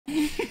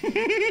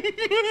This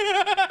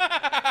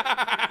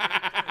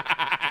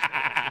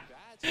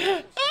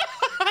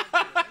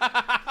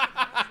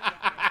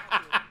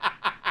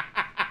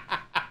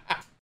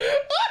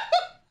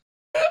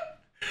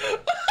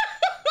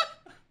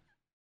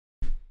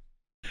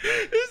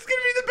is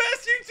gonna be the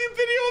best YouTube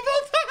video of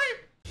all time.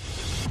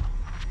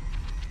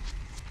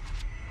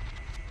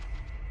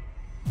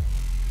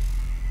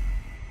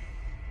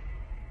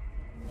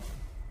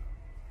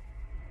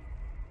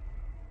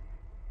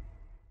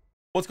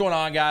 What's going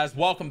on, guys?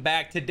 Welcome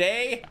back.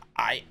 Today,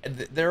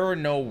 there are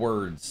no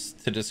words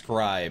to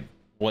describe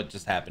what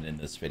just happened in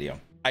this video.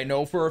 I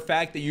know for a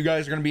fact that you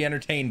guys are gonna be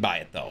entertained by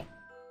it, though.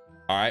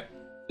 All right,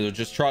 so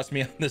just trust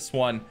me on this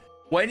one.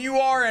 When you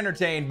are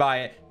entertained by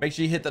it, make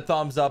sure you hit the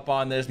thumbs up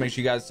on this. Make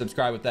sure you guys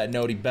subscribe with that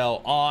noti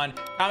bell on.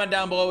 Comment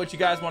down below what you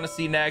guys want to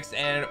see next,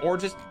 or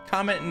just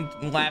comment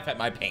and laugh at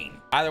my pain.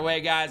 Either way,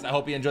 guys, I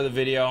hope you enjoy the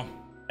video,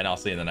 and I'll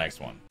see you in the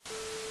next one.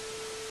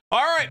 All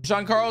right,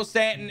 Giancarlo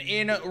Stanton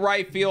in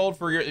right field.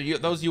 For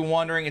those of you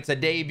wondering, it's a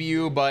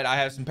debut, but I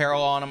have some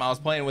parallel on him. I was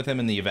playing with him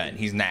in the event.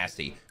 He's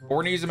nasty. We're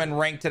gonna use him in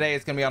ranked today.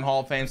 It's gonna be on Hall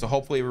of Fame, so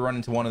hopefully we run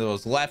into one of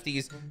those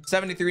lefties.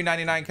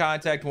 73.99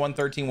 contact,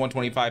 113,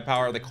 125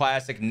 power. The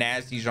classic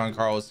nasty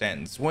Giancarlo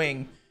Stanton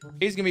swing.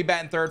 He's gonna be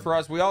batting third for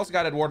us. We also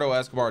got Eduardo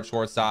Escobar at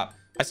shortstop.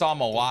 I saw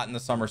him a lot in the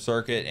summer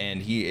circuit, and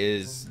he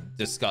is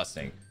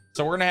disgusting.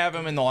 So we're gonna have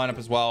him in the lineup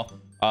as well.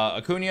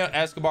 Acuna,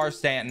 Escobar,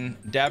 Stanton,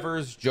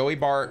 Devers, Joey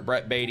Bart,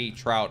 Brett Beatty,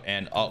 Trout,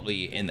 and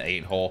Utley in the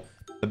 8-hole.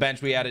 The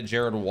bench, we added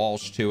Jared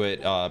Walsh to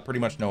it.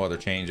 Pretty much no other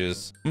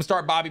changes. I'm gonna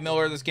start Bobby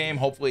Miller this game.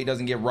 Hopefully he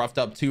doesn't get roughed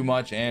up too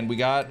much. And we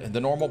got the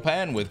normal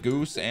pen with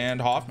Goose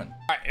and Hoffman. All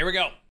right, here we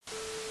go.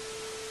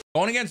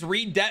 Going against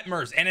Reed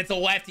Detmers, and it's a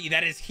lefty.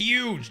 That is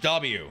huge.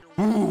 W.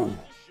 Ooh.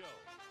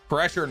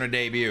 Pressure in a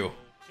debut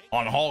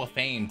on Hall of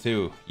Fame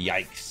too.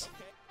 Yikes.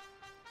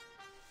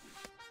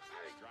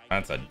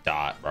 That's a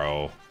dot,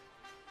 bro.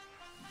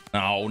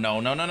 No, no,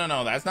 no, no, no,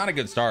 no. That's not a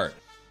good start.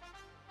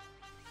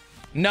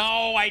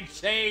 No, I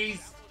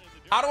chased.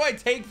 How do I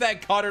take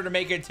that cutter to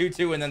make it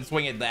 2-2 and then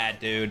swing it that,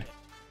 dude?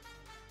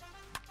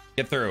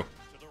 Get through.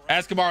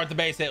 Escobar with the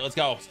base hit. Let's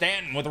go.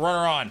 Stanton with the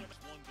runner on.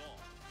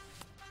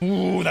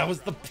 Ooh, that was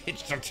the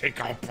pitch to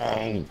take out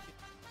ball.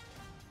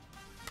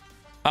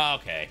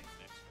 Okay.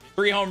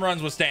 3 home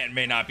runs with Stanton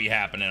may not be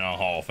happening on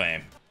Hall of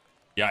Fame.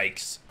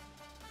 Yikes.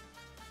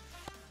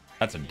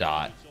 That's a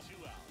dot.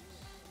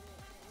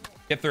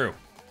 Get through.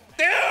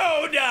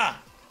 Dude! All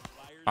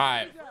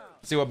right,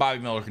 let's see what Bobby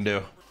Miller can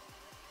do.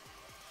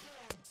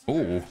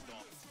 Ooh.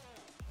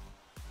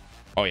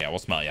 Oh yeah, we'll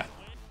smell ya.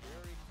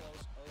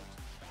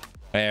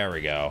 There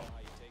we go.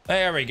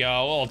 There we go.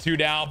 A little 2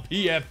 down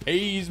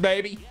PFPs,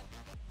 baby.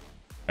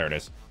 There it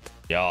is.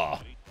 Yeah.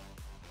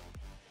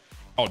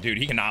 Oh, dude,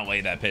 he cannot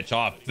lay that pitch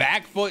off.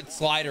 Back foot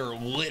slider,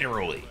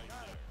 literally.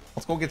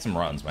 Let's go get some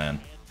runs,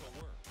 man.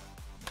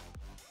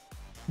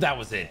 That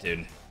was it,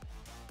 dude.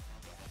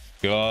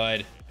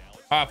 Good.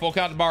 All right, full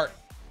count to Bart.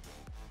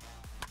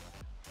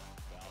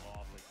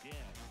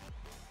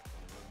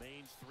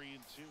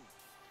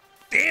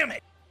 Damn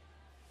it.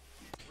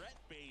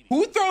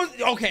 Who throws?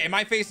 Okay, am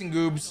I facing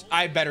Goobs?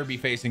 I better be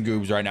facing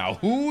Goobs right now.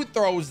 Who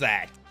throws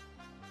that?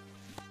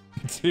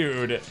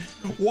 Dude,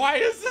 why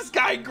is this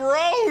guy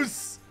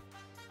gross?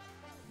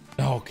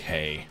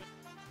 Okay.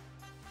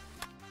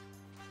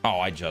 Oh,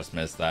 I just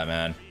missed that,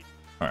 man.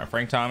 All right,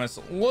 Frank Thomas,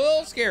 a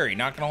little scary,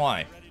 not gonna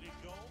lie.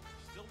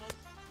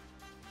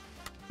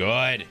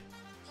 Good.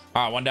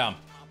 All right, 1 down.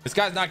 This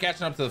guy's not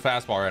catching up to the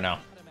fastball right now.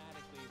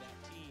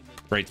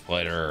 Great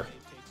splitter.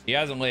 He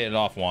hasn't laid it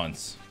off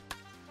once.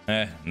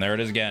 And there it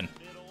is again.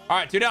 All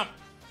right, 2 down.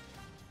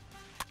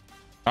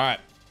 All right.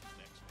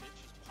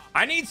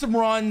 I need some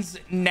runs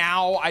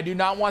now. I do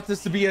not want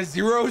this to be a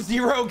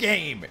 0-0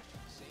 game.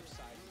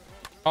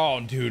 Oh,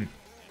 dude.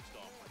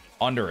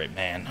 Under it,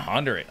 man.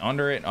 Under it,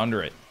 under it,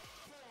 under it.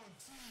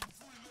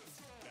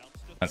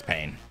 That's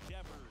pain.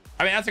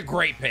 I mean, that's a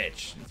great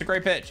pitch. It's a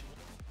great pitch.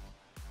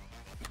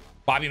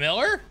 Bobby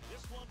Miller?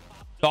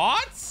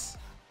 Thoughts?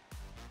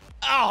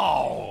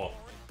 Oh.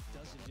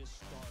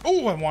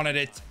 Oh, I wanted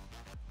it.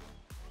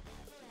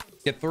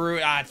 Get through.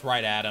 Ah, it's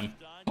right at him.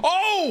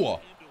 Oh.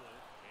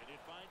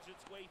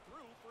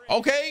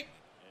 Okay.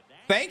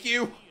 Thank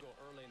you.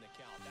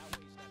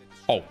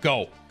 Oh,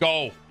 go,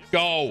 go,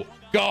 go,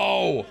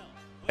 go.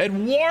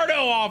 Eduardo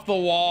off the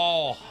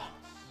wall.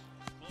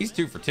 He's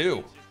 2 for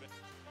 2.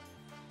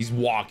 He's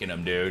walking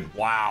him, dude.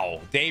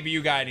 Wow.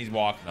 Debut guy and he's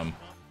walking him.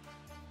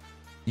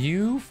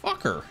 You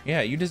fucker.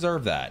 Yeah, you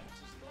deserve that.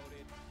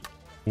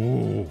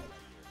 Ooh.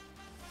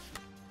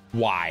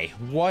 Why?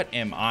 What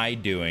am I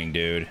doing,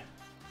 dude?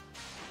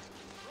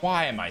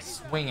 Why am I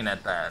swinging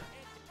at that?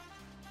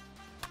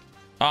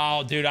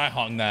 Oh, dude, I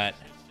hung that.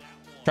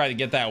 Tried to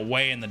get that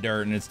way in the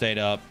dirt and it stayed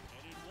up.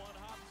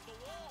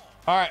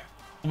 All right,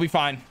 we'll be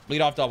fine.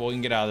 Lead off double. We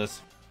can get out of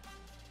this.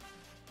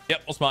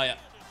 Yep, we'll smell ya.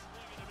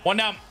 1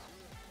 down.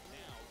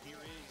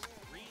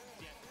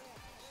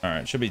 All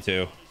right, should be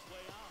 2.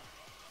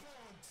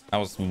 That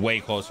was way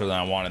closer than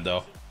I wanted,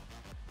 though.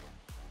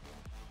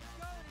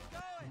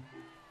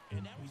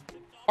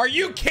 Are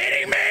you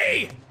kidding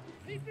me?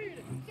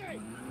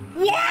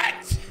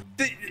 What?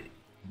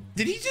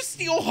 Did he just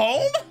steal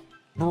home?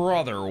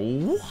 Brother,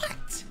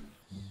 what?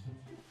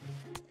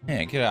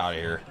 Man, get out of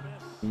here.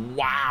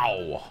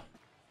 Wow.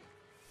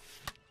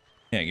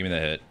 Yeah, give me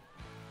the hit.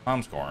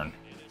 I'm scoring.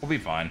 We'll be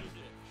fine.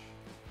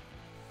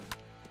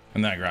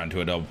 And then I ground into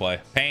a double play.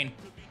 Pain.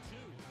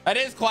 That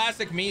is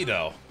classic me,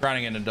 though.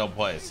 Grounding into double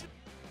plays.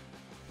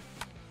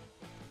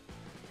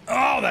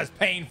 Oh, that's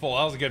painful.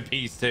 That was a good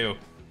piece, too.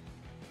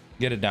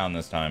 Get it down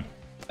this time.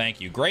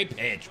 Thank you. Great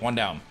pitch. One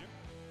down.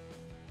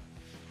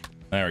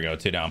 There we go.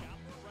 Two down.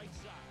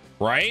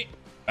 Right?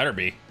 Better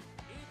be.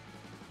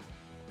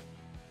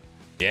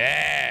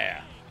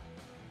 Yeah.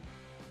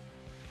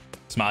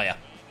 Smile ya.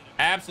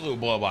 Absolute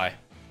blow by.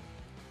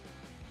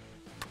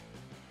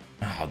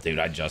 Oh, dude,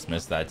 I just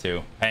missed that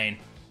too. Pain.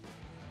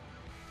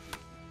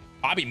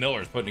 Bobby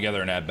Miller's putting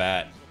together an at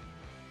bat.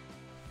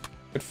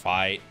 Good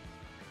fight.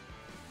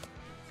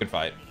 Good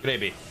fight. Good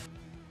AB.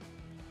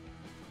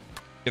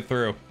 Get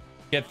through.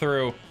 Get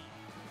through.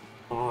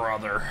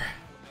 Brother.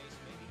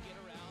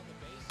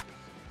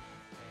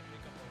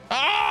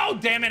 Oh,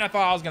 damn it. I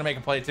thought I was going to make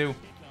a play too.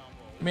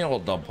 Give me a little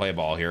double play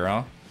ball here,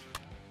 huh?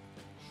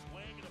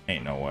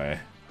 Ain't no way.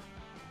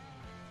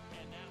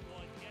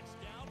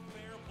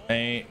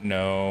 Ain't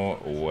no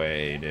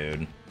way,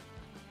 dude.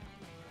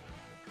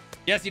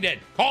 Yes, he did.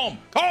 Call him.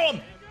 Call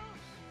him.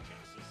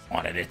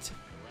 Wanted it.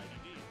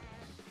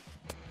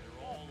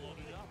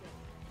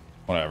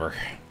 Whatever.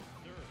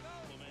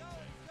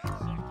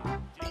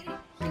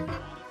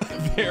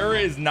 There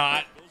is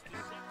not.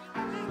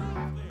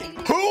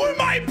 Who am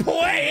I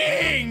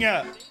playing?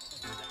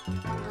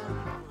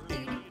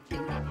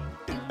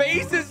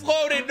 Bases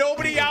loaded.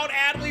 Nobody out.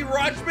 Adley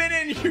Rutschman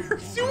and your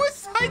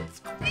suicide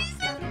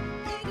squeezing.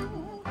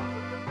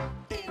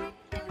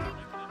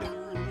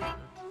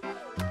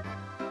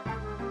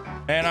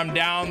 And I'm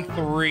down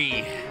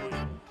 3.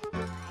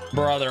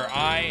 Brother,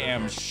 I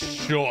am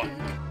shook.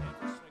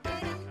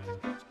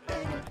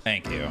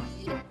 Thank you.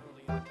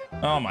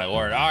 Oh my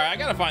lord. All right, I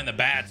gotta find the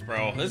bats,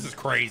 bro. This is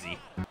crazy.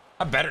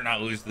 I better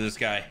not lose to this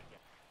guy.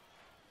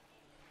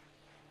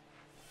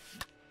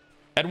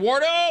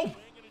 Eduardo!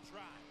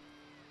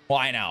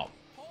 Line out.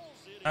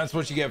 That's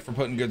what you get for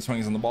putting good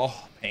swings on the ball.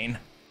 Pain.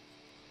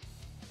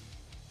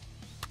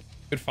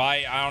 Good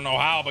fight. I don't know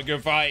how, but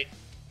good fight.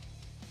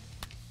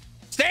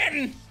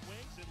 Stanton!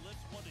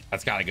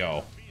 That's gotta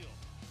go.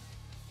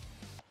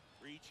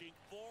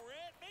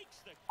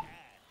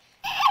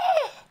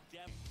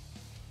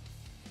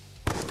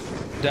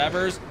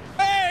 Devers.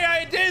 Hey,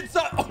 I did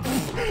so.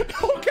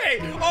 Okay.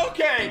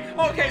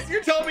 So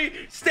you're telling me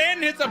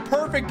Stanton hits a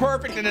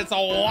perfect, and it's a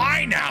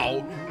line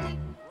out,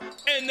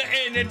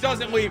 and it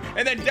doesn't leave,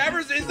 and then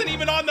Devers isn't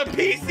even on the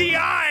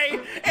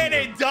PCI, and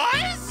it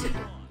does.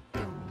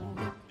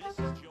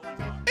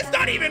 It's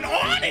not even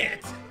on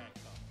it.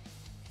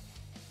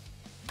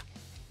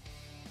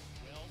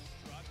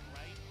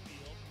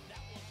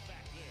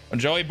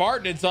 Joey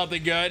Bart did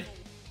something good.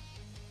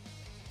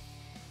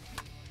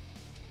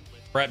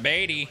 Brett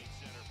Beatty.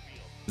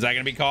 Is that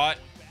going to be caught?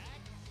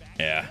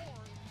 Yeah.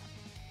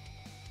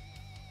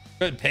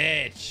 Good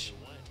pitch.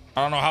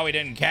 I don't know how he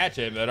didn't catch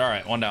it, but all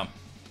right. One down.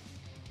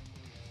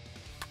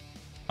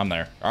 I'm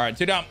there. All right.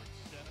 2 down.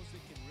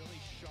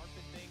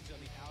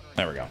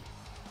 There we go.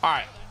 All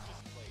right.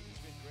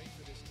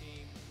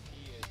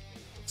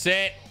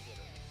 Sit.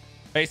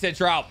 Base hit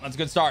Trout. That's a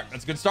good start.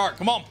 That's a good start.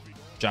 Come on.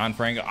 John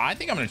Franco. I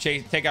think I'm going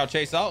to take out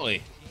Chase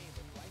Utley.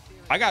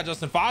 I got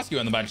Justin Foscue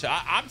on the bench.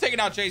 I'm taking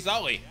out Chase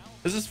Utley.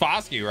 This is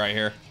Foscue right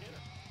here.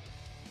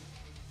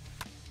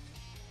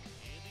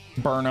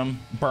 Burn him.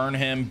 Burn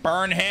him.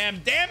 Burn him.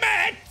 Damn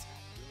it!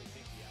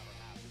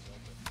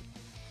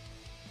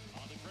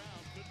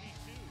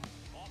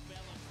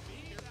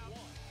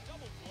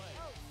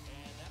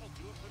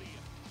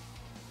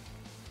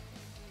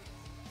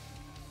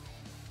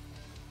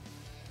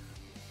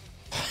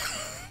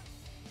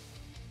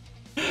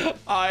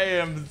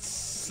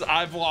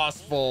 I've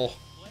lost full.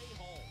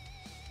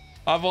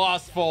 I've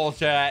lost full,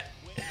 chat.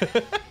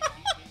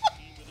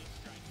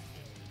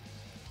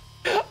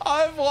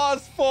 I've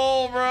lost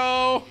full,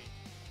 bro.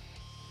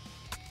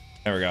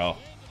 There we go.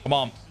 Come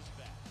on.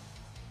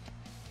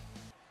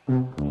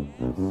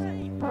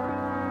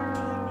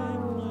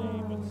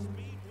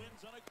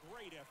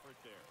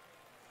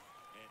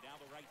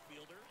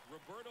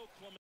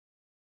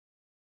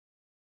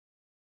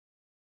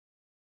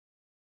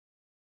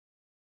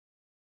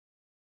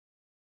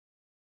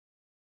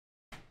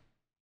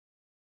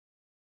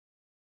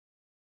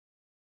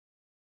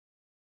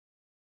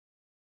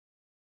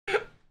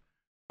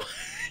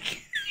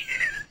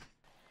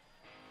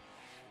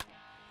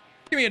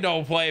 Give me a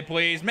double play,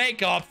 please.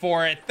 Make up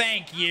for it.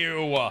 Thank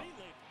you.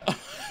 I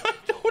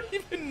don't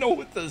even know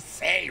what to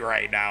say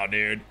right now,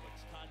 dude.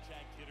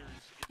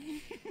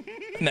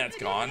 And that's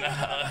gone.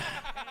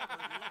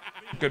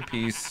 Good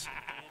piece.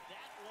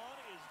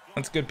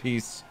 That's good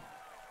piece.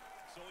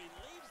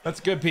 That's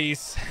good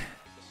piece.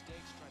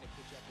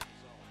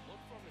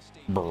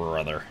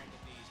 Brother.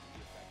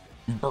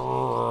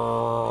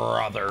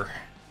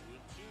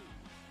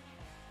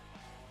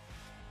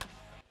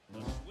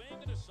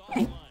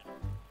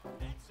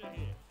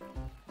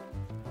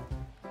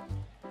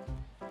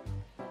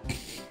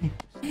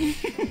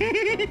 This is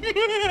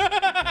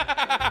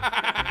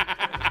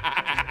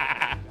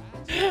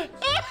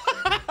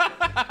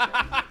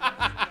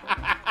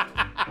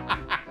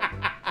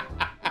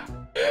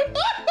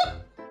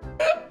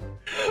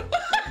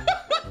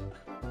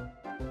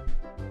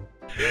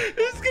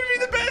gonna be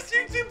the best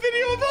YouTube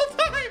video of all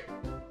time.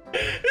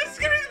 This is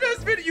gonna be the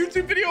best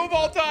YouTube video of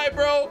all time,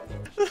 bro.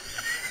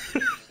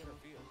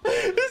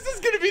 This is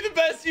gonna be the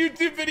best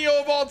YouTube video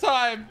of all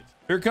time.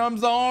 Here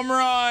comes the home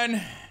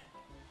run.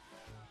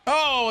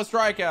 Oh, a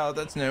strikeout.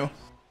 That's new.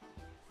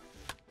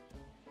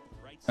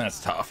 That's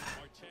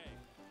tough.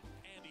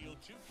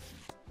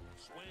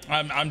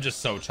 I'm just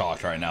so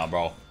chalked right now,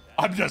 bro.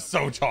 I'm just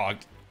so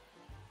chalked.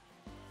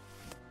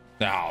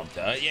 No,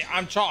 yeah,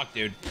 I'm chalked,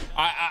 dude.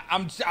 I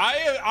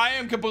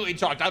am completely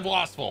chalked. I've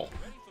lost full.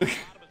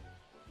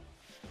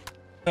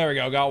 There we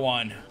go. Got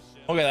one.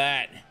 Look at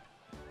that.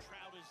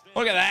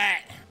 Look at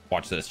that.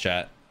 Watch this,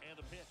 chat.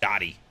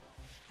 Dottie.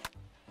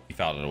 He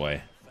fouled it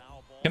away.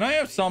 Can I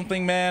have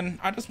something, man?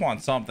 I just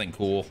want something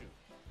cool.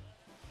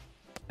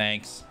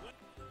 Thanks.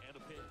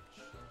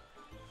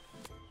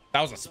 That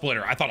was a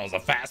splitter. I thought it was a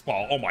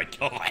fastball. Oh my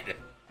god.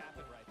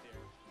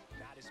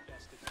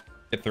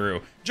 Get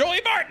through. Joey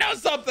Bart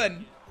knows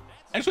something.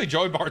 Actually,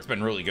 Joey Bart's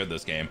been really good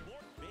this game.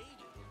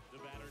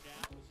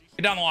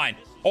 Get down the line.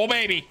 Oh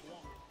baby.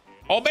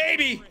 Oh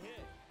baby.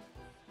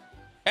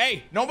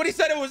 Hey, nobody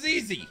said it was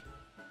easy.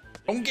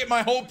 Don't get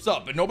my hopes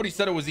up, but nobody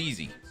said it was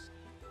easy.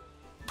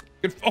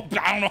 Good. Oh,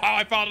 I don't know how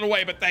I fouled it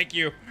away, but thank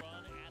you.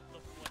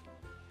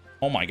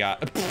 Oh my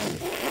god.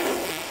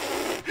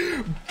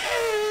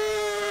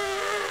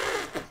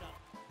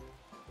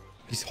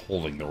 He's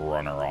holding the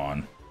runner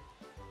on.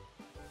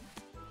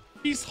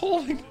 He's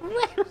holding the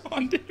runner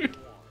on, dude.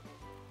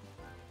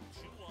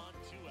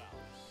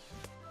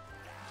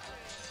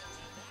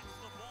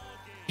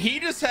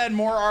 He just had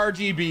more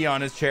RGB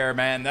on his chair,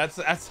 man. That's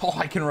all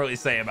I can really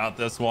say about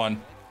this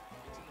one.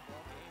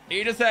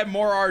 He just had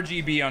more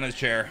RGB on his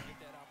chair.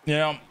 You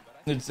know,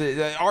 it's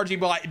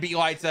RGB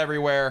lights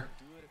everywhere.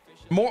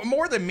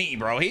 More than me,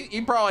 bro.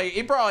 He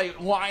probably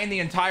lined the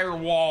entire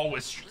wall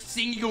with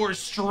singular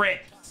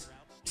strips,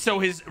 so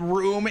his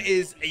room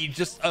is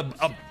just a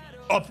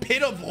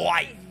pit of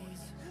light.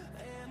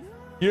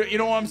 You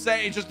know what I'm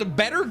saying? It's just a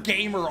better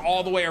gamer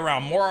all the way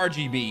around. More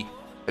RGB.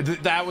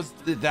 That was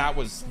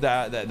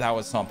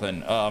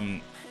something.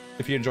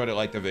 If you enjoyed it,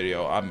 like the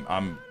video.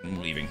 I'm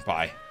leaving.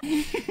 Bye.